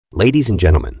Ladies and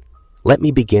gentlemen, let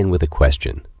me begin with a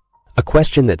question. A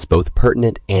question that's both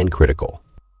pertinent and critical.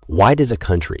 Why does a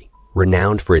country,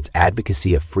 renowned for its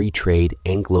advocacy of free trade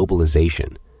and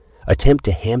globalization, attempt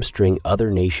to hamstring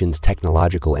other nations'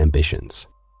 technological ambitions?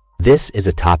 This is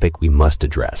a topic we must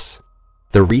address.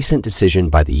 The recent decision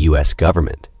by the U.S.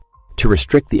 government to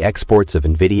restrict the exports of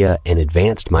NVIDIA and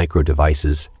advanced micro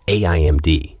devices,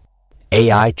 AMD,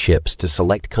 AI chips to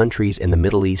select countries in the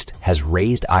Middle East has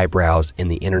raised eyebrows in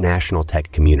the international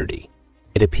tech community.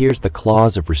 It appears the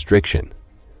claws of restriction,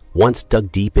 once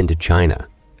dug deep into China,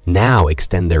 now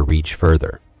extend their reach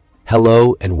further.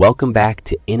 Hello and welcome back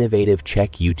to Innovative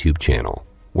Check YouTube channel,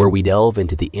 where we delve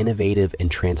into the innovative and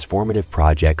transformative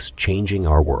projects changing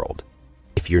our world.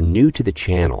 If you're new to the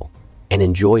channel and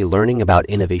enjoy learning about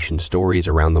innovation stories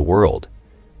around the world,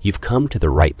 you've come to the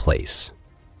right place.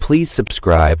 Please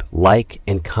subscribe, like,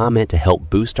 and comment to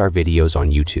help boost our videos on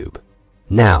YouTube.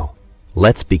 Now,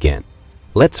 let's begin.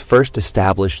 Let's first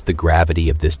establish the gravity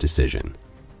of this decision.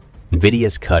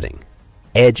 NVIDIA's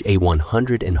cutting-edge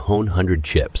A100 and H100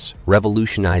 chips,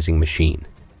 revolutionizing machine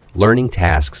learning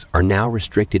tasks are now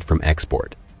restricted from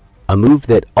export. A move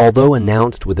that, although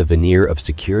announced with a veneer of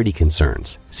security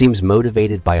concerns, seems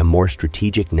motivated by a more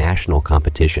strategic national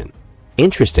competition.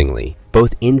 Interestingly,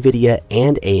 both NVIDIA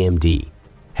and AMD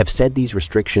have said these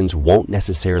restrictions won't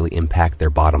necessarily impact their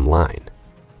bottom line.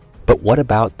 But what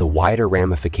about the wider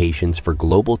ramifications for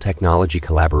global technology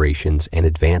collaborations and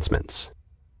advancements?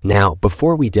 Now,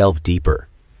 before we delve deeper,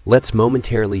 let's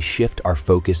momentarily shift our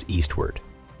focus eastward.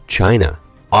 China,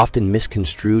 often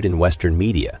misconstrued in Western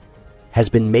media, has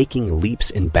been making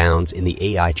leaps and bounds in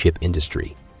the AI chip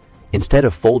industry. Instead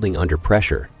of folding under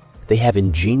pressure, they have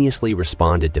ingeniously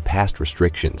responded to past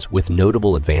restrictions with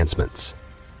notable advancements.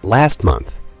 Last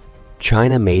month,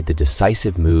 China made the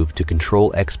decisive move to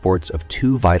control exports of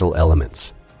two vital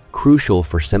elements, crucial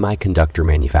for semiconductor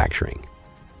manufacturing: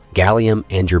 gallium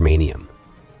and germanium.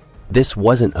 This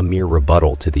wasn't a mere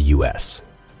rebuttal to the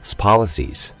U.S.'s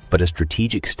policies, but a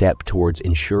strategic step towards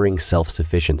ensuring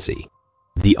self-sufficiency.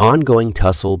 The ongoing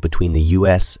tussle between the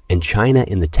U.S. and China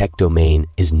in the tech domain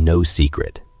is no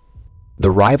secret. The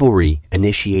rivalry,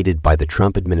 initiated by the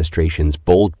Trump administration's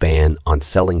bold ban on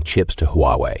selling chips to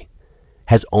Huawei,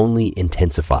 has only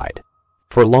intensified.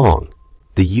 For long,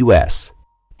 the U.S.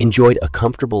 enjoyed a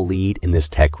comfortable lead in this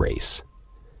tech race.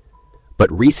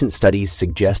 But recent studies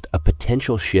suggest a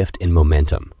potential shift in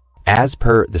momentum. As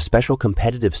per the Special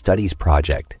Competitive Studies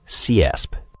Project,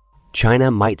 CESP,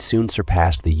 China might soon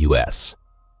surpass the U.S.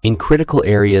 in critical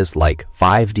areas like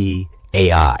 5G,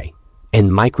 AI,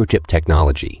 and microchip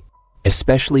technology,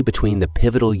 especially between the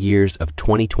pivotal years of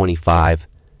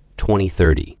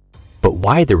 2025-2030. But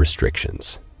why the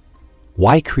restrictions?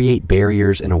 Why create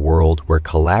barriers in a world where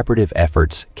collaborative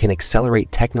efforts can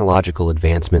accelerate technological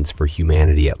advancements for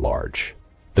humanity at large?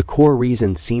 The core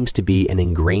reason seems to be an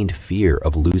ingrained fear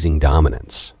of losing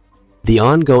dominance. The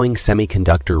ongoing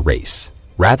semiconductor race,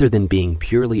 rather than being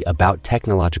purely about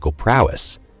technological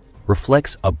prowess,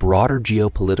 reflects a broader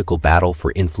geopolitical battle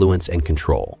for influence and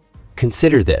control.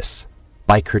 Consider this: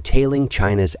 by curtailing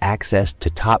China's access to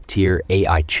top-tier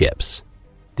AI chips,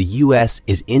 the U.S.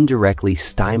 is indirectly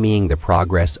stymieing the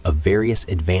progress of various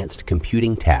advanced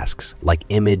computing tasks like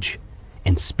image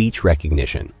and speech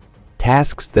recognition,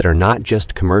 tasks that are not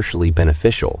just commercially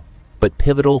beneficial, but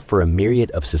pivotal for a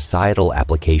myriad of societal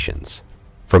applications,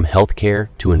 from healthcare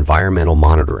to environmental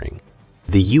monitoring.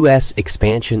 The U.S.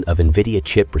 expansion of NVIDIA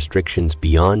chip restrictions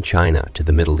beyond China to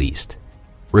the Middle East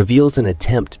reveals an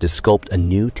attempt to sculpt a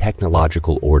new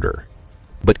technological order.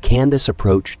 But can this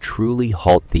approach truly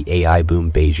halt the AI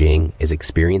boom Beijing is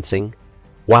experiencing?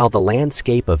 While the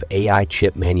landscape of AI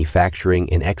chip manufacturing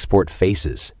and export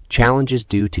faces challenges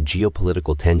due to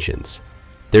geopolitical tensions,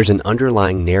 there's an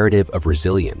underlying narrative of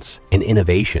resilience and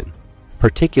innovation,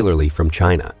 particularly from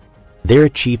China. Their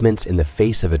achievements in the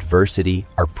face of adversity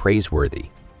are praiseworthy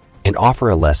and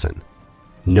offer a lesson.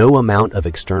 No amount of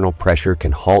external pressure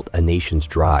can halt a nation's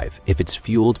drive if it's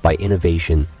fueled by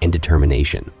innovation and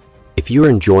determination. If you're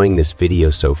enjoying this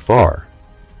video so far,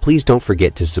 please don't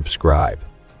forget to subscribe,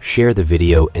 share the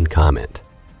video, and comment.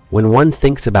 When one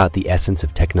thinks about the essence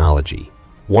of technology,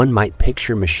 one might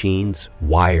picture machines,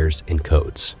 wires, and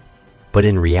codes. But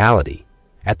in reality,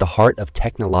 at the heart of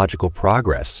technological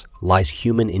progress lies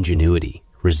human ingenuity,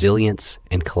 resilience,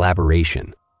 and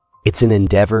collaboration. It's an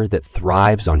endeavor that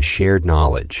thrives on shared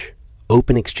knowledge,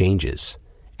 open exchanges,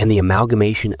 and the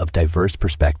amalgamation of diverse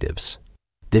perspectives.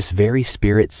 This very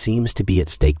spirit seems to be at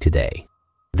stake today.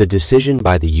 The decision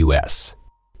by the U.S.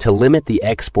 to limit the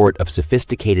export of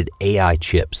sophisticated AI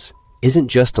chips isn't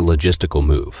just a logistical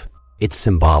move, it's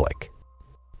symbolic.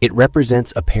 It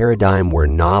represents a paradigm where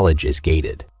knowledge is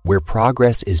gated, where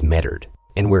progress is measured,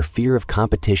 and where fear of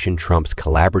competition trumps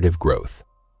collaborative growth.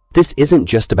 This isn't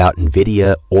just about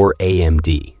NVIDIA or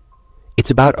AMD. It's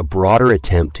about a broader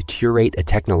attempt to curate a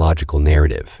technological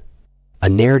narrative, a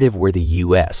narrative where the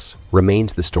US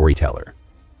remains the storyteller.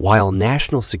 While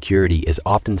national security is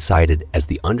often cited as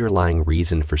the underlying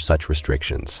reason for such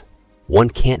restrictions,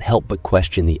 one can't help but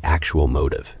question the actual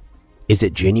motive. Is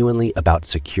it genuinely about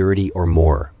security or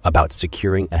more about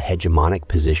securing a hegemonic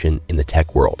position in the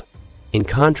tech world? In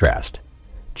contrast,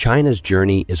 China's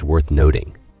journey is worth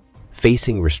noting.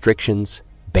 Facing restrictions,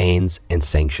 bans, and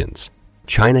sanctions,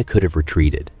 China could have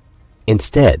retreated.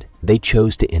 Instead, they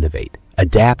chose to innovate,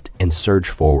 adapt, and surge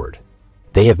forward.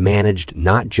 They have managed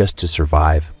not just to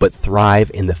survive, but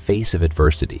thrive in the face of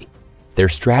adversity. Their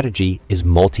strategy is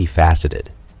multifaceted.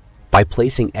 By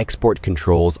placing export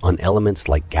controls on elements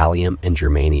like gallium and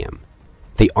germanium,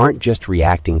 they aren't just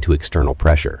reacting to external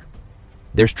pressure.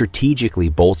 They're strategically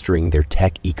bolstering their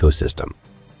tech ecosystem.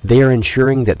 They are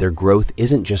ensuring that their growth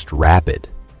isn't just rapid,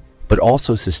 but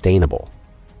also sustainable.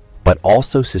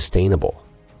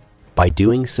 By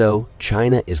doing so,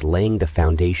 China is laying the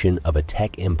foundation of a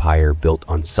tech empire built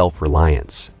on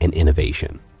self-reliance and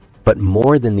innovation. But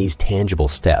more than these tangible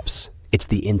steps, it's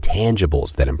the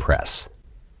intangibles that impress.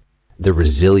 The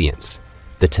resilience,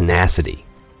 the tenacity,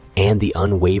 and the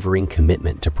unwavering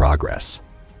commitment to progress.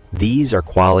 These are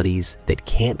qualities that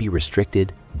can't be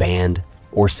restricted, banned,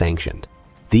 or sanctioned.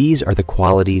 These are the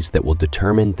qualities that will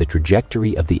determine the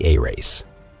trajectory of the A-race.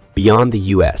 Beyond the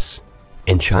US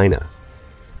and China,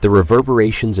 the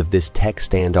reverberations of this tech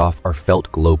standoff are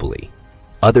felt globally.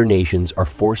 Other nations are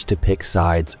forced to pick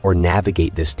sides or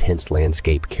navigate this tense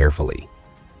landscape carefully.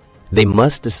 They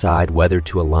must decide whether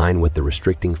to align with the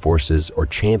restricting forces or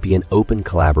champion open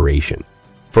collaboration.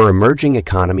 For emerging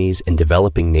economies and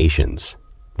developing nations,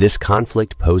 this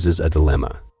conflict poses a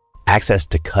dilemma. Access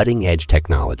to cutting-edge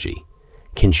technology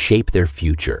can shape their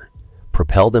future,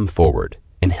 propel them forward,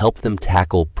 and help them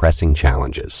tackle pressing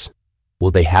challenges.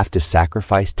 Will they have to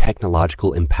sacrifice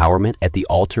technological empowerment at the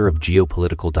altar of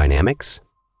geopolitical dynamics?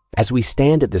 As we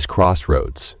stand at this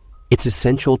crossroads, it's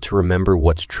essential to remember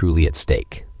what's truly at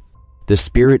stake. The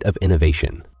spirit of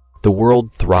innovation. The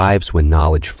world thrives when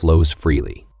knowledge flows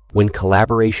freely, when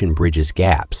collaboration bridges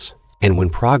gaps, and when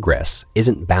progress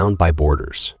isn't bound by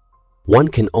borders. One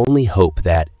can only hope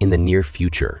that, in the near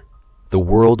future, the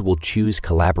world will choose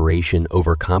collaboration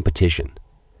over competition,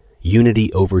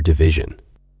 unity over division.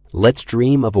 Let's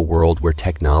dream of a world where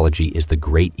technology is the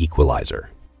great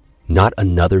equalizer, not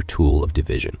another tool of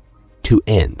division. To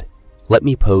end, let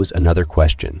me pose another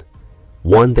question,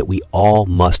 one that we all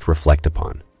must reflect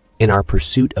upon. In our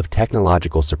pursuit of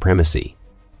technological supremacy,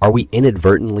 are we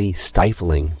inadvertently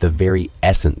stifling the very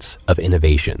essence of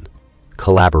innovation,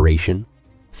 collaboration?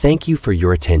 Thank you for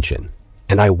your attention,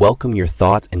 and I welcome your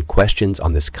thoughts and questions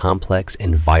on this complex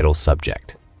and vital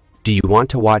subject. Do you want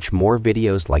to watch more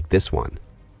videos like this one?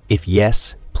 If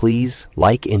yes, please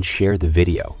like and share the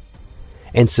video,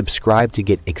 and subscribe to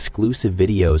get exclusive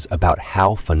videos about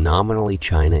how phenomenally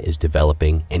China is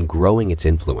developing and growing its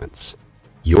influence.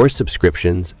 Your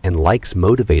subscriptions and likes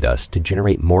motivate us to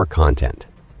generate more content,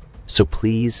 so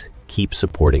please keep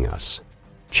supporting us.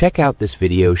 Check out this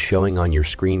video showing on your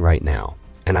screen right now,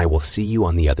 and I will see you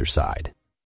on the other side.